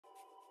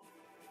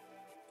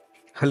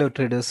Hello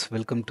traders,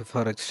 welcome to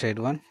Forex Trade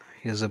 1.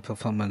 Here's the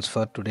performance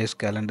for today's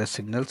calendar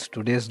signals.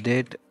 Today's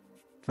date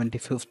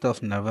 25th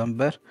of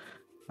November,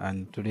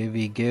 and today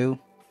we gave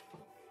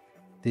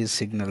these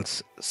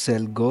signals: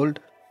 sell gold,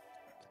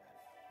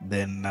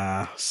 then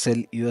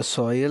sell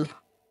USOIL,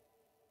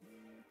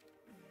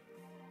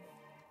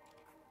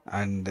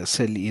 and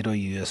sell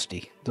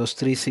EURUSD. Those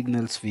three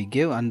signals we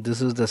gave, and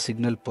this is the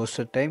signal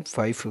posted time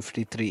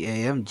 5:53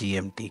 a.m.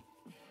 GMT.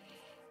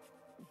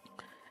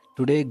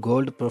 Today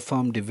gold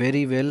performed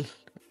very well.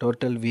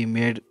 We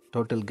made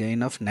total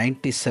gain of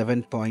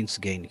 97 points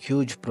gain.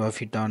 Huge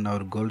profit on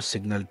our gold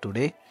signal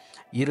today.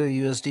 Euro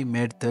USD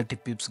made 30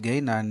 pips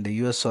gain and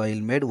US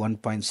oil made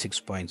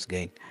 1.6 points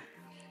gain.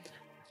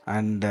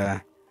 And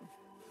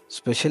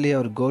especially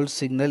our gold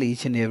signal,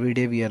 each and every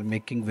day we are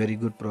making very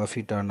good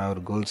profit on our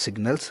gold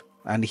signals.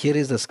 And here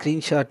is the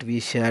screenshot we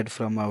shared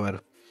from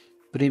our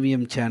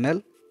premium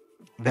channel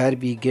where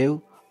we gave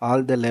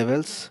all the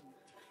levels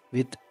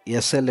with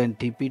SL and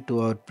TP to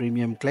our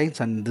premium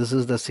clients, and this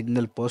is the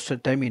signal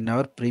posted time in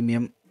our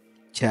premium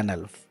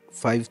channel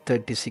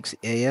 5:36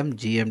 a.m.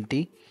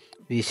 GMT.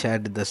 We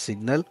shared the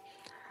signal,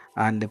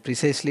 and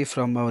precisely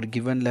from our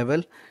given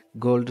level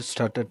gold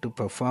started to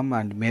perform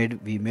and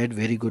we made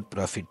very good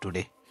profit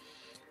today.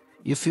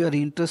 If you are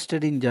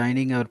interested in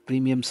joining our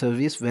premium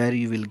service where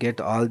you will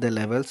get all the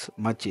levels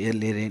much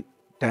earlier in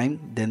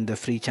time than the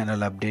free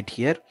channel update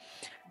here,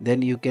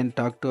 then you can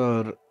talk to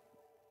our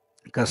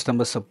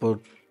customer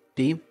support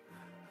team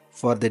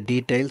for the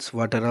details,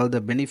 what are all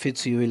the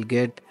benefits you will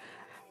get,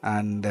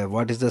 and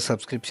what is the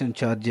subscription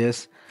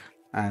charges,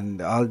 and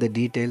all the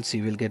details.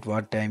 You will get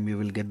what time you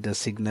will get the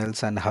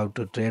signals and how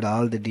to trade.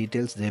 All the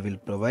details they will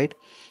provide.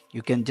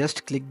 You can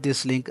just click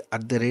this link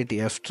at the rate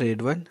F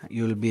Trade 1.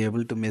 You will be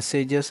able to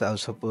message us. Our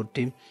support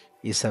team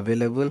is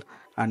available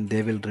and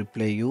they will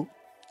reply you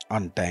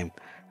on time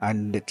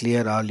and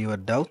clear all your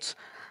doubts.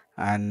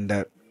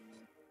 And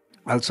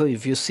also,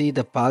 if you see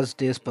the past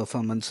days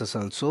performances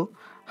also,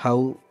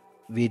 how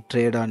we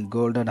trade on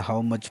gold and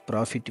how much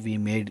profit we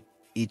made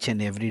each and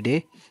every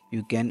day,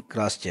 you can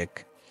cross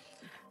check.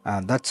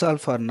 That's all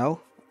for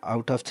now.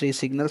 Out of three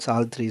signals,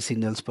 all three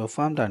signals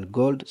performed, and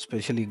gold,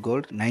 especially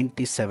gold,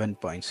 97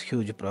 points.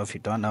 Huge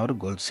profit on our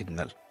gold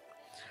signal.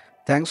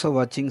 Thanks for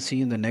watching. See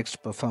you in the next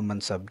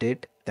performance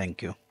update.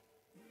 Thank you.